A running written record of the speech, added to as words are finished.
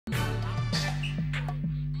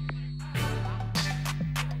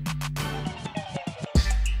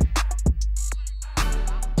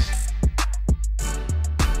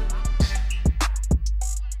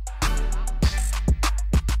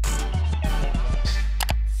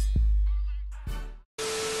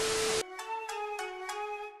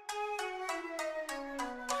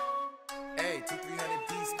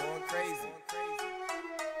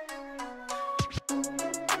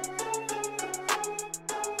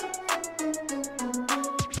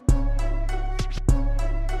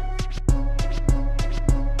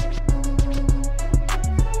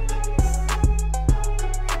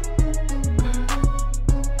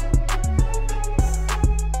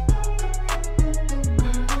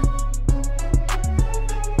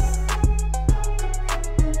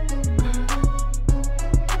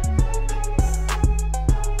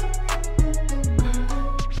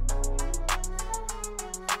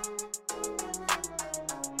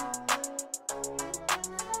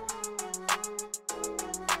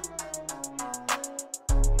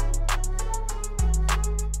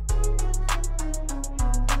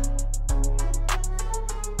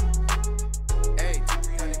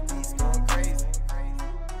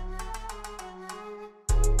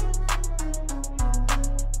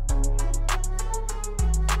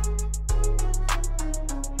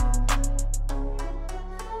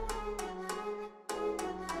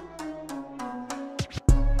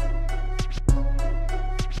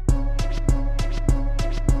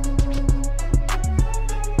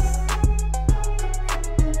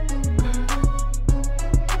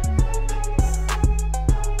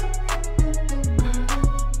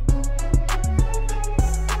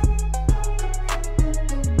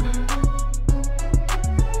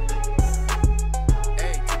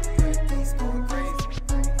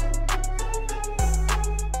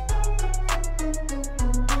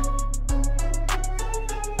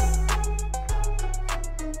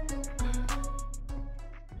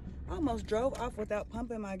almost drove off without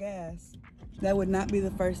pumping my gas. That would not be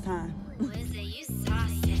the first time. This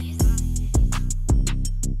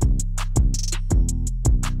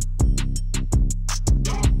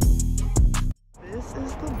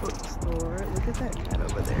is the bookstore. Look at that cat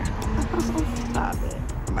over there. Stop it.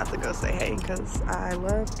 I'm about to go say hey because I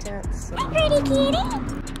love cats so much. Pretty kitty.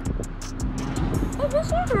 Is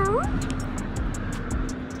this your home?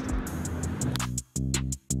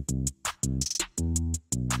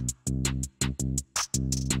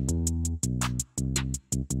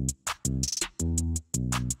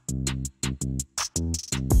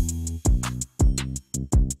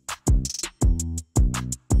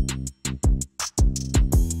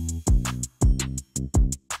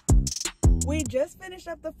 We just finished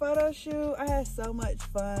up the photo shoot. I had so much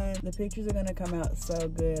fun. The pictures are gonna come out so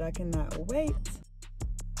good. I cannot wait.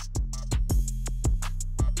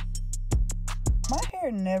 My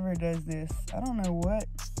hair never does this. I don't know what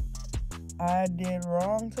I did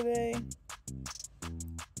wrong today.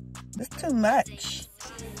 It's too much.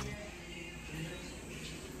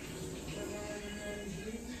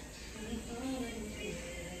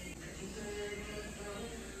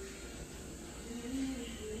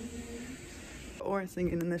 Or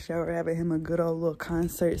singing in the shower, having him a good old little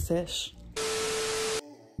concert sesh.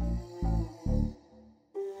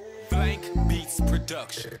 Blank Beats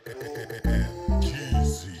Production.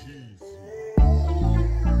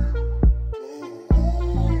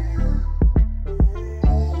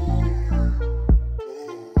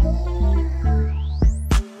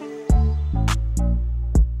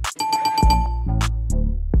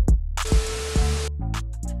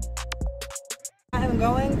 I'm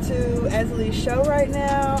going to Aszeelee's show right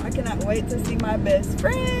now. I cannot wait to see my best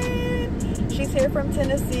friend. She's here from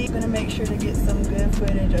Tennessee. I'm gonna make sure to get some good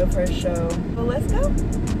footage of her show. Well, let's go.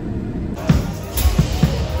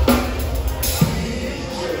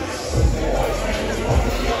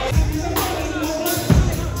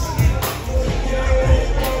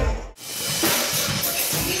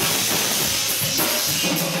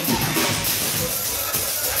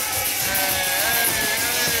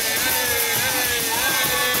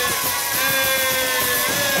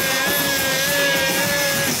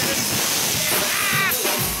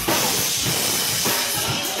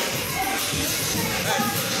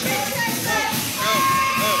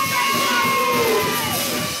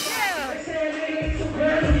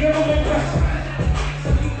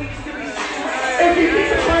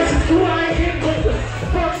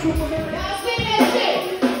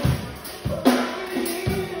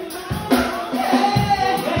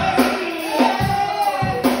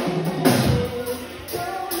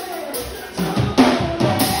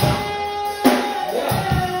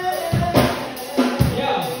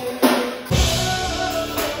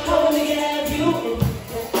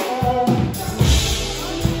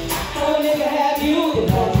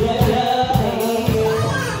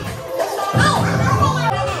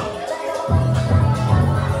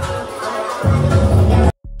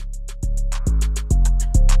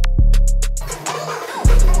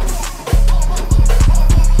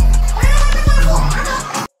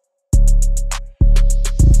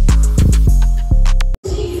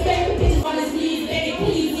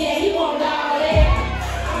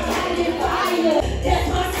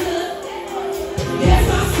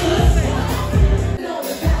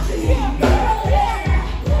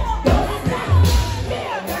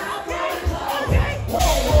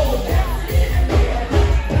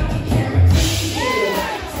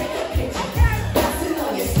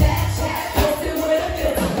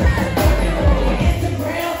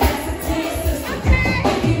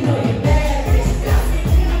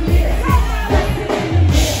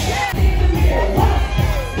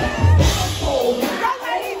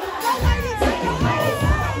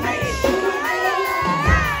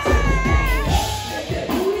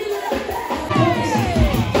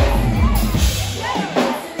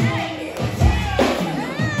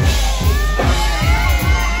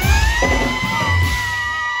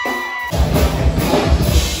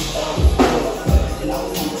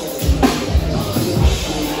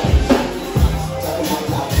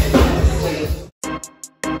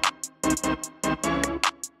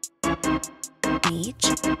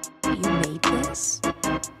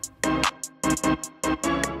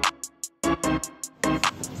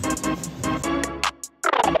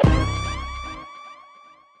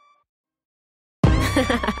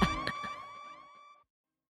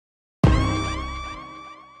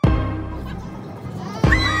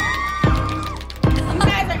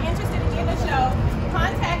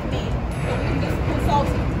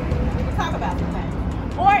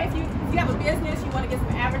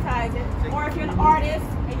 Or if you're an artist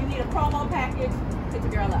and you need a promo package, hit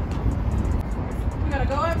your girl up. We're gonna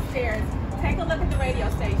go upstairs, take a look at the radio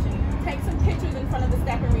station, take some pictures in front of the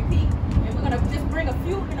step and repeat, and we're gonna just bring a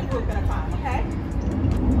few in a group at a time, okay?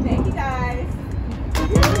 Thank you guys.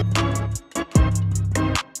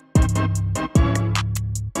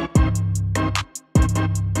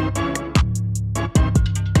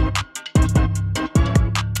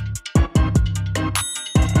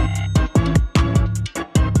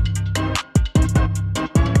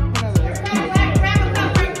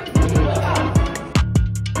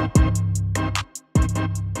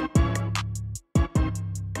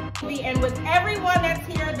 And with everyone that's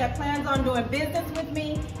here that plans on doing business with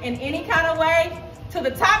me in any kind of way, to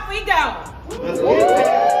the top we go. Let's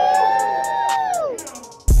go.